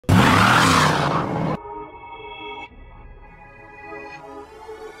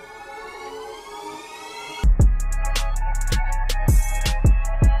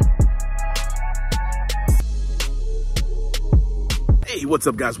what's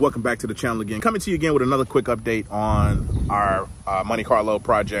up, guys? Welcome back to the channel again. Coming to you again with another quick update on our Monte Carlo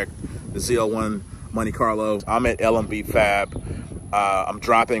project, the ZL1 Monte Carlo. I'm at LMB Fab. I'm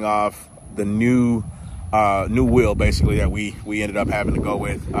dropping off the new wheel, basically, that we ended up having to go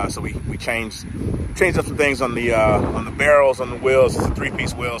with. So we changed up some things on the barrels, on the wheels. It's a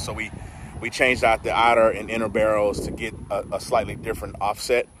 3-piece wheel, so we changed out the outer and inner barrels to get a slightly different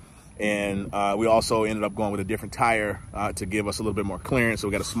offset. And we also ended up going with a different tire to give us a little bit more clearance. So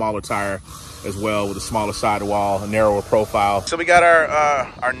we got a smaller tire as well with a smaller sidewall, a narrower profile. So we got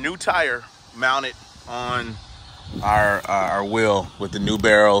our new tire mounted on our wheel with the new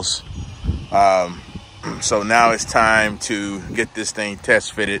barrels. So now it's time to get this thing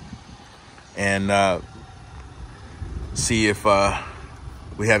test fitted and see if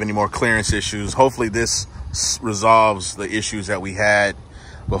we have any more clearance issues. Hopefully this resolves the issues that we had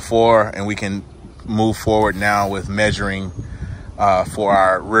before, and we can move forward now with measuring for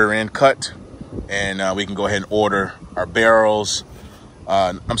our rear end cut, and we can go ahead and order our barrels.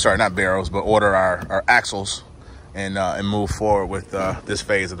 I'm sorry, not barrels, but order our axles and move forward with this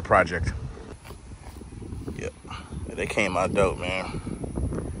phase of the project. Yep, they came out dope,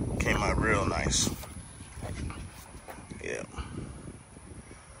 man. Came out real nice. Yeah.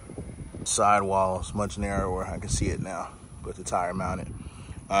 Sidewalls much narrower. I can see it now with the tire mounted.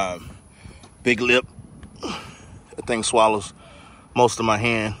 Big lip. That thing swallows most of my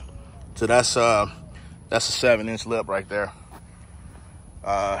hand. So that's a 7-inch lip right there.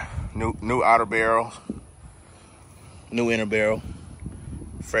 New outer barrel, new inner barrel,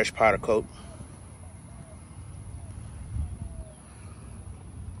 fresh powder coat.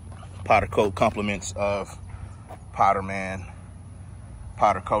 Powder coat compliments of Powder Man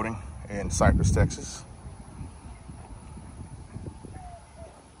powder coating in Cypress, Texas.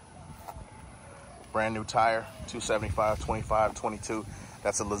 Brand new tire, 275, 25, 22.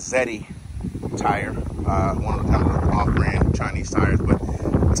 That's a Lazzetti tire, one of the kind of off-brand Chinese tires. But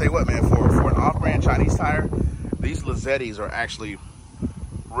I'll tell you what, man, for an off-brand Chinese tire, these Lazzettis are actually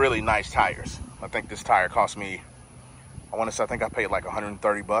really nice tires. I think this tire cost me, I think I paid like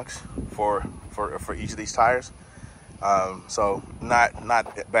 130 bucks for each of these tires. So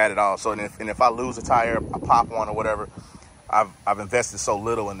not bad at all. So if I lose a tire, I pop one or whatever, I've invested so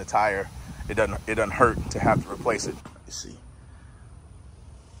little in the tire, it doesn't hurt to have to replace it. Let's see.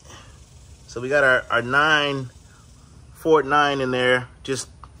 So we got our Ford 9 in there, just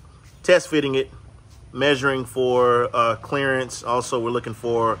test fitting it, measuring for clearance. Also, we're looking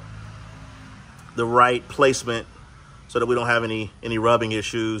for the right placement so that we don't have any rubbing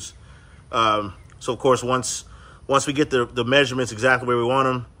issues. So of course, once we get the measurements exactly where we want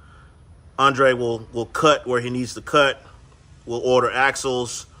them, Andre will cut where he needs to cut. We'll order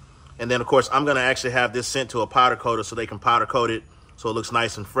axles. And then, of course, I'm going to actually have this sent to a powder coater so they can powder coat it so it looks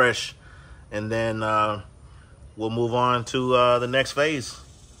nice and fresh. And then we'll move on to the next phase.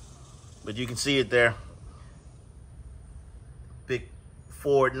 But you can see it there. Big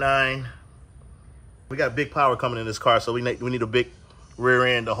Ford 9. We got big power coming in this car, so we need a big rear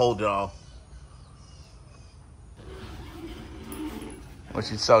end to hold it all. What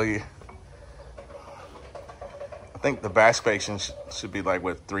should tell you? I think the back spacing should be like,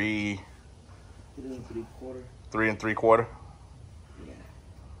 what, 3 3 3/4? Yeah.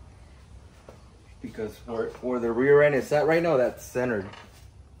 Because for the rear end it's set right now, that's centered.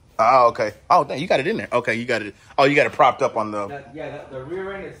 Oh, okay. Oh, dang, you got it in there. Okay, you got it. Oh, you got it propped up on the. The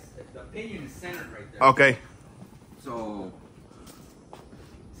rear end the pinion is centered right there. Okay. So,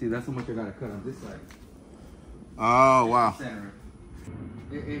 see, that's how much I gotta cut on this side. Oh, wow. Center.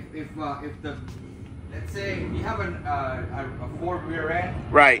 If the let's say you have a Ford rear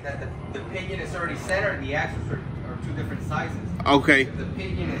end, right? That the pinion is already centered, and the axles are 2 different sizes. Okay. If the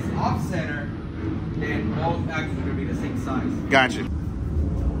pinion is off center, then both axles are gonna be the same size. Gotcha.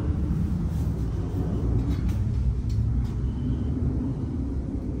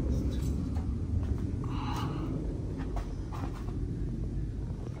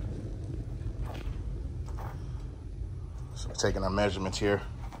 So we're taking our measurements here.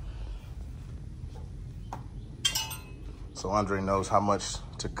 So Andre knows how much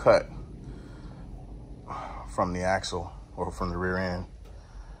to cut from the axle or from the rear end.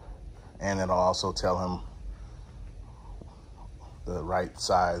 And it'll also tell him the right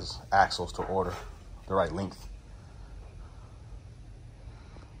size axles to order, the right length.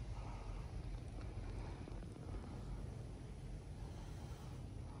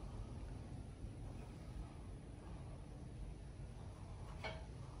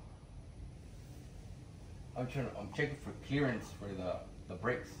 I'm checking for clearance for the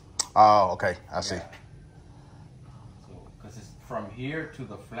brakes. Oh, okay. I see. So, because from here to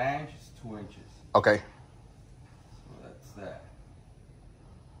the flange is 2 inches. Okay. So that's that.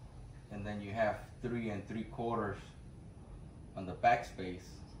 And then you have 3 3/4 on the backspace.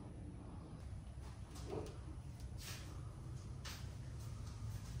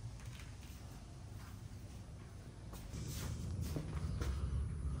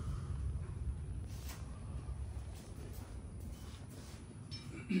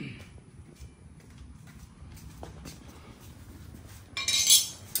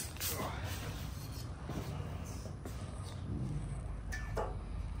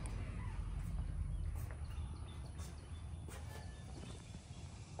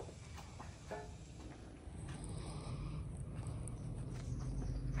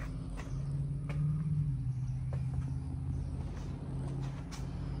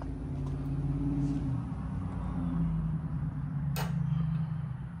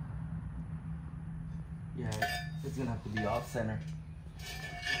 Yeah, it's gonna have to be off center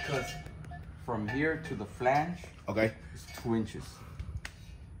because from here to the flange, Okay. is 2 inches.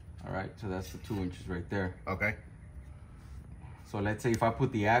 All right, so that's the 2 inches right there. Okay. So let's say if I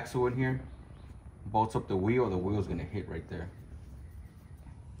put the axle in here, bolts up the wheel's gonna hit right there.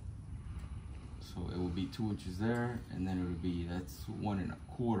 So it will be 2 inches there, and then it would be, that's 1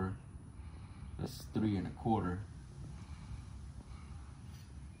 1/4. That's 3 1/4.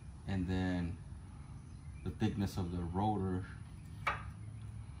 And then the thickness of the rotor.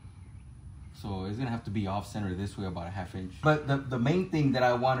 So it's gonna have to be off center this way about a 1/2 inch. But the main thing that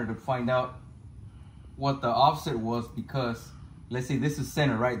I wanted to find out what the offset was, because let's say this is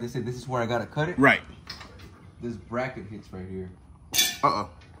center, right? This is where I gotta cut it. Right. This bracket hits right here. Uh-oh.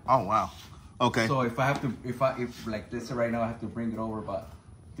 Oh, wow. Okay. So if I have to, if like this right now, I have to bring it over about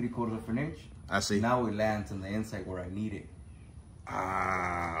 3/4 of an inch. I see. Now it lands on the inside where I need it.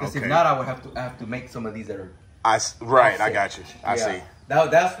 Ah, Because okay. if not, I would have to make some of these that are. Right, offset. I got you. I see.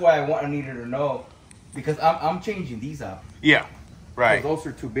 That's why I needed to know, because I'm changing these out. Yeah, right. Those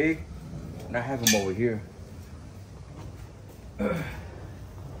are too big, and I have them over here. The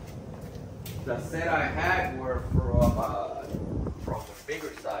set I had were from a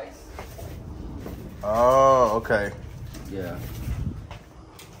bigger size. Oh, okay. Yeah.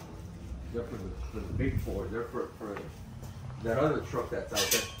 They're for the big Ford. They're for that other truck that's out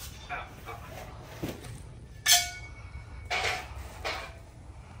there.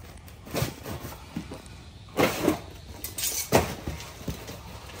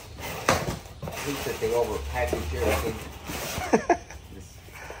 I think that they overpackage everything.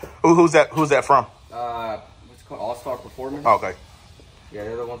 Who's that from? What's it called? All-Star Performance? Oh, okay. Yeah,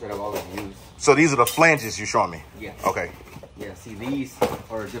 they're the ones that I've always used. So these are the flanges you're showing me? Yeah. Okay. Yeah, see, these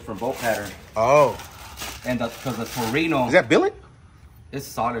are a different bolt pattern. Oh. And because the Torino... Is that billet? It's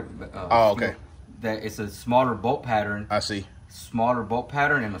solid. Oh, okay. That it's a smaller bolt pattern. I see. Smaller bolt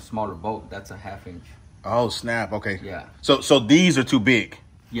pattern and a smaller bolt. That's a 1/2 inch. Oh, snap. Okay. Yeah. So these are too big.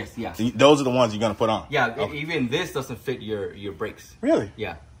 Yes, yeah. Those are the ones you're going to put on? Yeah, Okay. even this doesn't fit your brakes. Really?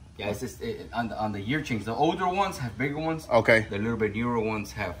 Yeah. Yeah, it's just on the year change. The older ones have bigger ones. Okay. The little bit newer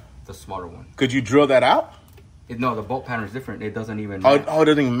ones have the smaller one. Could you drill that out? No, the bolt pattern is different. It doesn't even match. Oh, it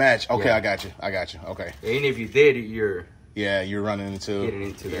doesn't even match. Okay, Yeah. I got you. Okay. And if you did, you're You're running into... getting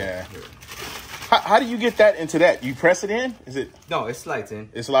into that. Yeah. How do you get that into that? You press it in? Is it... No, it slides in.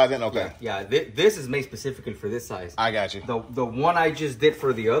 It slides in? Okay. Yeah, this is made specifically for this size. I got you. The one I just did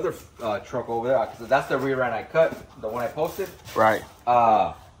for the other truck over there, because that's the rear end I cut, the one I posted. Right.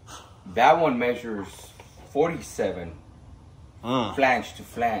 That one measures 47 flange to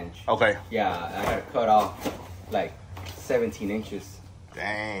flange. Okay. Yeah, I gotta cut off like 17 inches.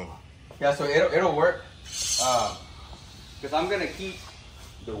 Dang. Yeah, so it'll work. Because I'm gonna keep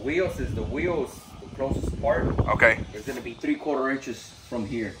the wheels, the closest part. Okay. It's gonna be 3/4 inches from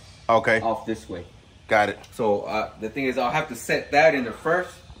here. Okay. Off this way. Got it. So the thing is, I'll have to set that in there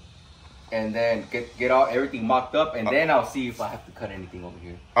first, and then get all everything mocked up, and then I'll see if I have to cut anything over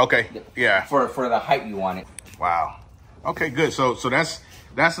here. Okay. Yeah. For the height you want it. Wow. Okay, good. So that's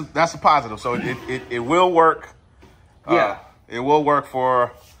a positive. So it will work. Yeah. It will work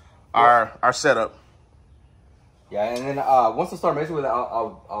for our setup. Yeah, and then once I start messing with it,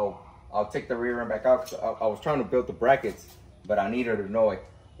 I'll take the rear end back out. 'Cause I was trying to build the brackets, but I needed to know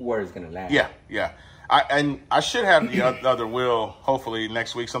where it's gonna land. Yeah. I should have the other wheel hopefully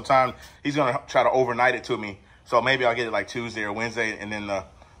next week sometime. He's gonna try to overnight it to me, so maybe I'll get it like Tuesday or Wednesday, and then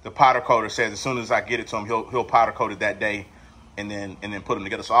the powder coater says as soon as I get it to him, he'll powder coat it that day, and then put them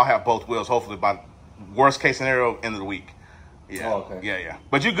together. So I'll have both wheels hopefully by worst case scenario end of the week. Yeah. Oh, okay. Yeah.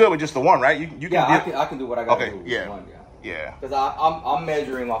 But you're good with just the one, right? You can. Yeah, I can do what I gotta do. With Yeah. one, yeah. Yeah. Because I'm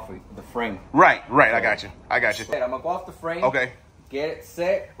measuring off of the frame. Right. I got you. I'm gonna go off the frame. Okay. Get it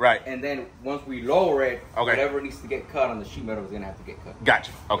set. Right. And then once we lower it, okay, whatever needs to get cut on the sheet metal is gonna have to get cut.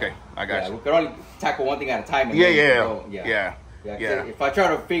 Gotcha. Okay. I got you. We can only tackle one thing at a time. And Yeah. If I try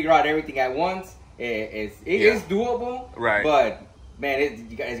to figure out everything at once, it is doable. Right. But man,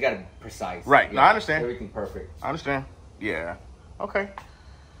 it's got to be precise. Right. No, I understand. Everything perfect. I understand. Yeah. Okay.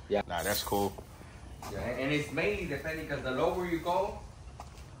 Yeah. Nah, that's cool. Yeah, and it's mainly depending because the lower you go,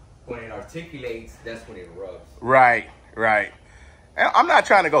 when it articulates, that's when it rubs. Right. I'm not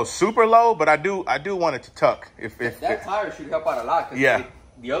trying to go super low, but I do want it to tuck. If that tire should help out a lot. Cause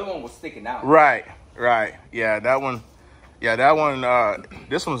the other one was sticking out. Right. Yeah, that one.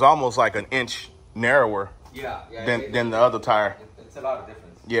 This one's almost like an inch narrower. Than the other tire. It's a lot of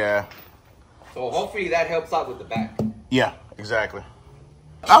difference. Yeah. So hopefully that helps out with the back. Yeah, exactly.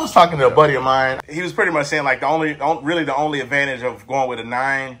 I was talking to a buddy of mine. He was pretty much saying like the only advantage of going with a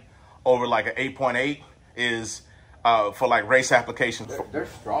 9 over like an 8.8 is for like race applications. They're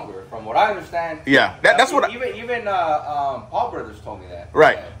stronger, from what I understand. Yeah, that's what even Paul Brothers told me that.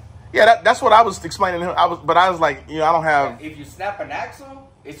 Right. Yeah, that's what I was explaining to him. I was like, I don't have. If you snap an axle,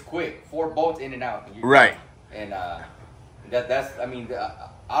 it's quick. 4 bolts in and out. Right. And that's I mean,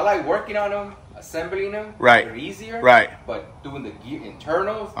 I like working on them, assembling them. Right. They're easier. Right. But doing the gear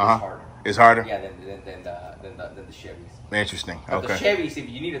internals is harder. It's harder. Yeah, than the Chevys. Interesting. But the Chevys, if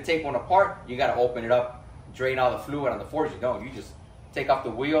you need to take one apart, you got to open it up, drain all the fluid on the forge. You just take off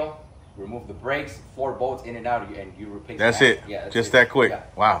the wheel, remove the brakes, 4 bolts in and out, and you replace. That's it. Yeah, that's just it. that quick. Yeah.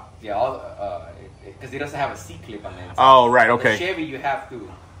 Wow. Yeah, because it doesn't have a C clip on the inside. Oh, right. Okay. The Chevy, you have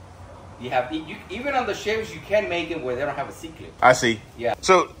to. Even on the Chevys, you can make it where they don't have a C clip. I see. Yeah.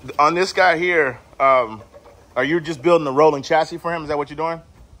 So on this guy here, are you just building a rolling chassis for him? Is that what you're doing?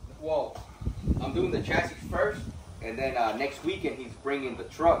 Well, I'm doing the chassis first, and then next weekend he's bringing the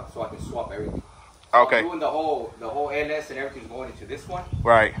truck so I can swap everything. So okay. I'm doing the whole LS and everything's going into this one.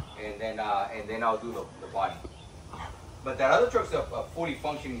 Right. And then I'll do the body. But that other truck's a fully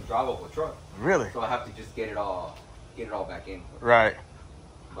functioning drivable truck. Really? So I have to just get it all back in. Right.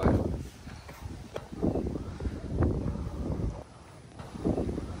 But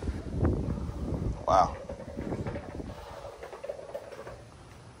wow.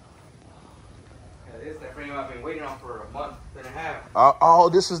 This is the frame I've been waiting on for a month and a half. Oh,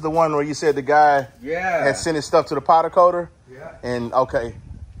 this is the one where you said the guy had sent his stuff to the powder coater? Yeah. And, okay.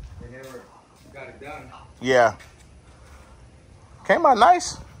 They never got it done. Yeah. Came out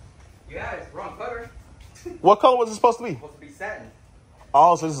nice. Yeah, it's wrong color. What color was it supposed to be? It's supposed to be satin.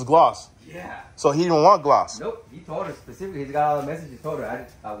 Oh, so this is gloss. Yeah. So he didn't want gloss? Nope. He told her specifically. He's got all the messages. He told her,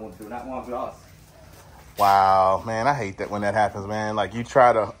 I do not want gloss. Wow, man, I hate that when that happens, man. Like, you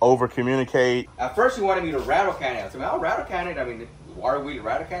try to over-communicate. At first, he wanted me to rattle can it. I said, I'll rattle can it. I mean, water wheel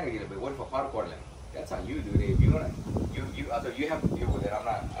rattle can it. But what if a powder coater? Like, that's on you, dude. If you want to, you have to deal with it.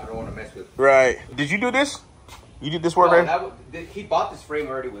 I don't want to mess with it. Right. Did you do this? You did this work, right? He bought this frame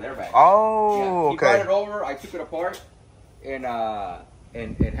already with airbag. Oh, He brought it over. I took it apart and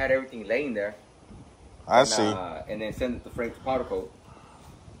had everything laying there. I see. And then sent it the frame to powder coat.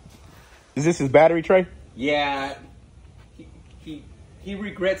 Is this his battery tray? Yeah. He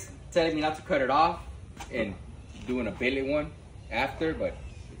regrets telling me not to cut it off and doing a billet one after, but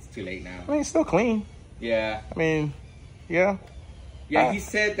it's too late now. I mean, it's still clean. Yeah. I mean, yeah. Yeah, he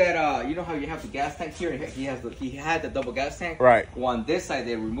said that you know how you have the gas tank here. He had the double gas tank. Right. Well, on this side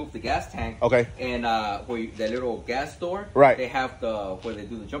they removed the gas tank. Okay. And where the little gas door. Right. They have where they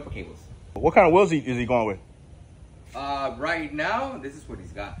do the jumper cables. What kind of wheels is he going with? Right now, this is what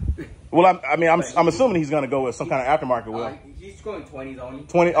he's got. Well, I'm assuming he's gonna go with some kind of aftermarket wheel. He's going 20s only.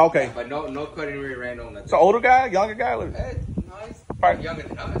 20. Okay. Yeah, but no cutting rear random. Nothing. So older guy, younger guy. Nice. Right. Younger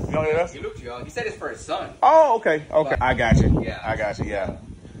than us. Younger than us. He looks young. He said it's for his son. Oh, okay. But, I got you. Yeah. I got you. Yeah.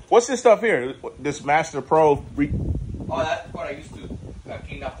 What's this stuff here? This Master Pro. Oh, that's what I used to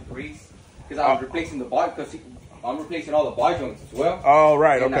clean off the grease because I was replacing the bar because I'm replacing all the bar joints as well. Oh,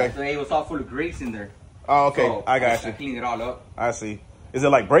 right. And, okay. So it was all full of grease in there. Oh, okay. So I got you. I cleaned it all up. I see. Is it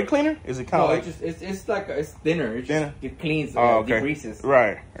like brake cleaner? Is it kind of like? It's like it's thinner. It's thinner. It cleans. Degreases.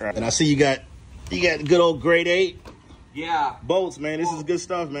 Right. And I see you got good old grade 8. Yeah. Bolts, man. This is good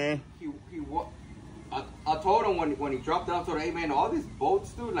stuff, man. I told him when he dropped it, I told him, hey man, all these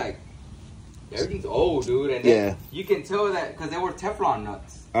bolts, dude, like everything's old, dude. And then you can tell that because they were Teflon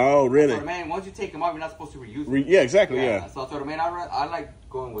nuts. Oh, really? I told him, man, once you take them off, you're not supposed to reuse them. Yeah, exactly. Yeah. So I told him, man, I like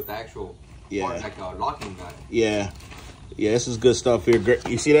going with the actual. Part, like a locking nut. Yeah. Yeah, this is good stuff here.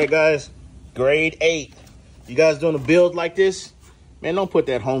 You see that, guys? Grade 8. You guys doing a build like this? Man, don't put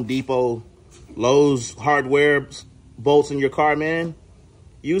that Home Depot, Lowe's hardware bolts in your car, man,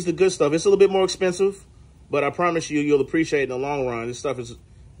 use the good stuff. It's a little bit more expensive, but I promise you, you'll appreciate it in the long run. This stuff is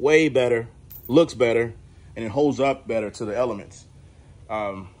way better, looks better, and it holds up better to the elements.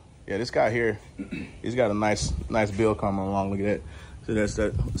 Yeah, this guy here, he's got a nice build coming along. Look at that. So that's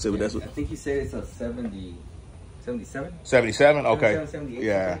that. So that's what, I think he said it's a 70, 77? 77? Okay. 77, 78.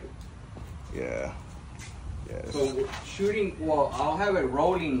 Yeah. Yeah. Yes. So shooting, well, I'll have it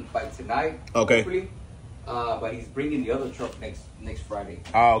rolling by tonight. Okay. Hopefully. But he's bringing the other truck next Friday.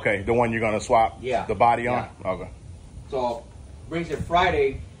 Oh, okay. The one you're gonna swap the body on? Yeah. Okay. So brings it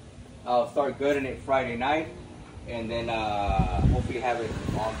Friday. I'll start gutting it Friday night. And then hopefully have it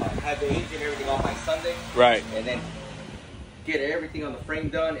on have the engine and everything on by Sunday. Right. And then get everything on the frame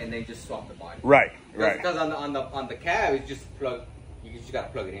done and then just swap the body. Right. Because on the cab it's just plug. You just gotta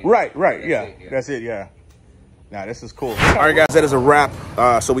plug it in. Right. That's it. Yeah. Nah, this is cool. All right, guys, that is a wrap.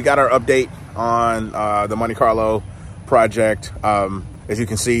 So we got our update on the Monte Carlo project. As you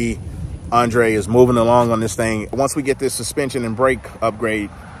can see, Andre is moving along on this thing. Once we get this suspension and brake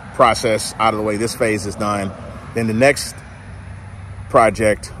upgrade process out of the way, this phase is done. Then the next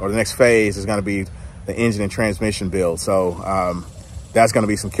project or the next phase is going to be the engine and transmission build. So that's going to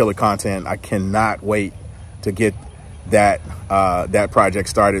be some killer content. I cannot wait to get that that project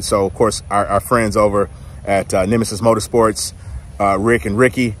started. So of course our friends over at Nemesis Motorsports, Rick and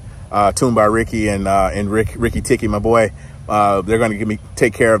Ricky, tuned by Ricky and Ricky Ticky, my boy, they're going to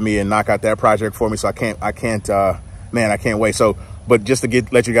take care of me and knock out that project for me. So I can't man, I can't wait. So but just to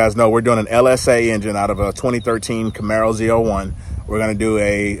let you guys know, we're doing an LSA engine out of a 2013 Camaro Z01. We're going to do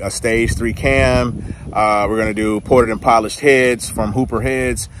a stage 3 cam. We're going to do ported and polished heads from Hooper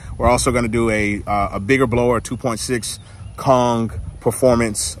Heads. We're also going to do a bigger blower, 2.6 Kong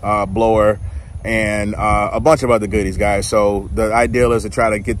performance blower, and a bunch of other goodies, guys. So the ideal is to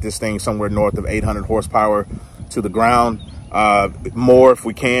try to get this thing somewhere north of 800 horsepower to the ground. More if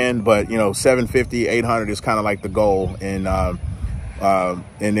we can, but you know, 750, 800 is kind of like the goal. And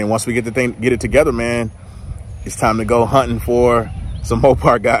then once we get it together, man, it's time to go hunting for some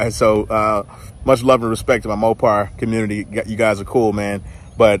Mopar guys. So much love and respect to my Mopar community. You guys are cool, man.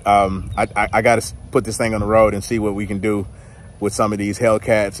 But I got to put this thing on the road and see what we can do with some of these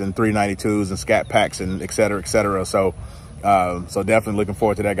Hellcats and 392s and Scat Packs and et cetera, et cetera. So so definitely looking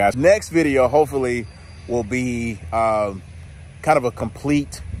forward to that, guys. Next video hopefully will be kind of a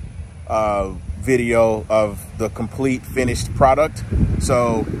complete video of the complete finished product.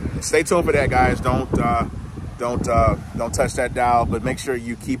 So stay tuned for that, guys. Don't touch that dial, but make sure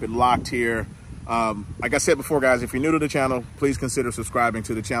you keep it locked here. Like I said before, guys, if you're new to the channel, please consider subscribing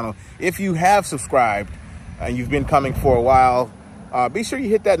to the channel. If you have subscribed and you've been coming for a while, be sure you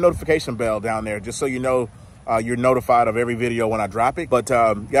hit that notification bell down there just so you know you're notified of every video when I drop it. But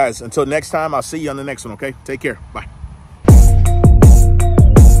guys, until next time, I'll see you on the next one. Okay, take care. Bye.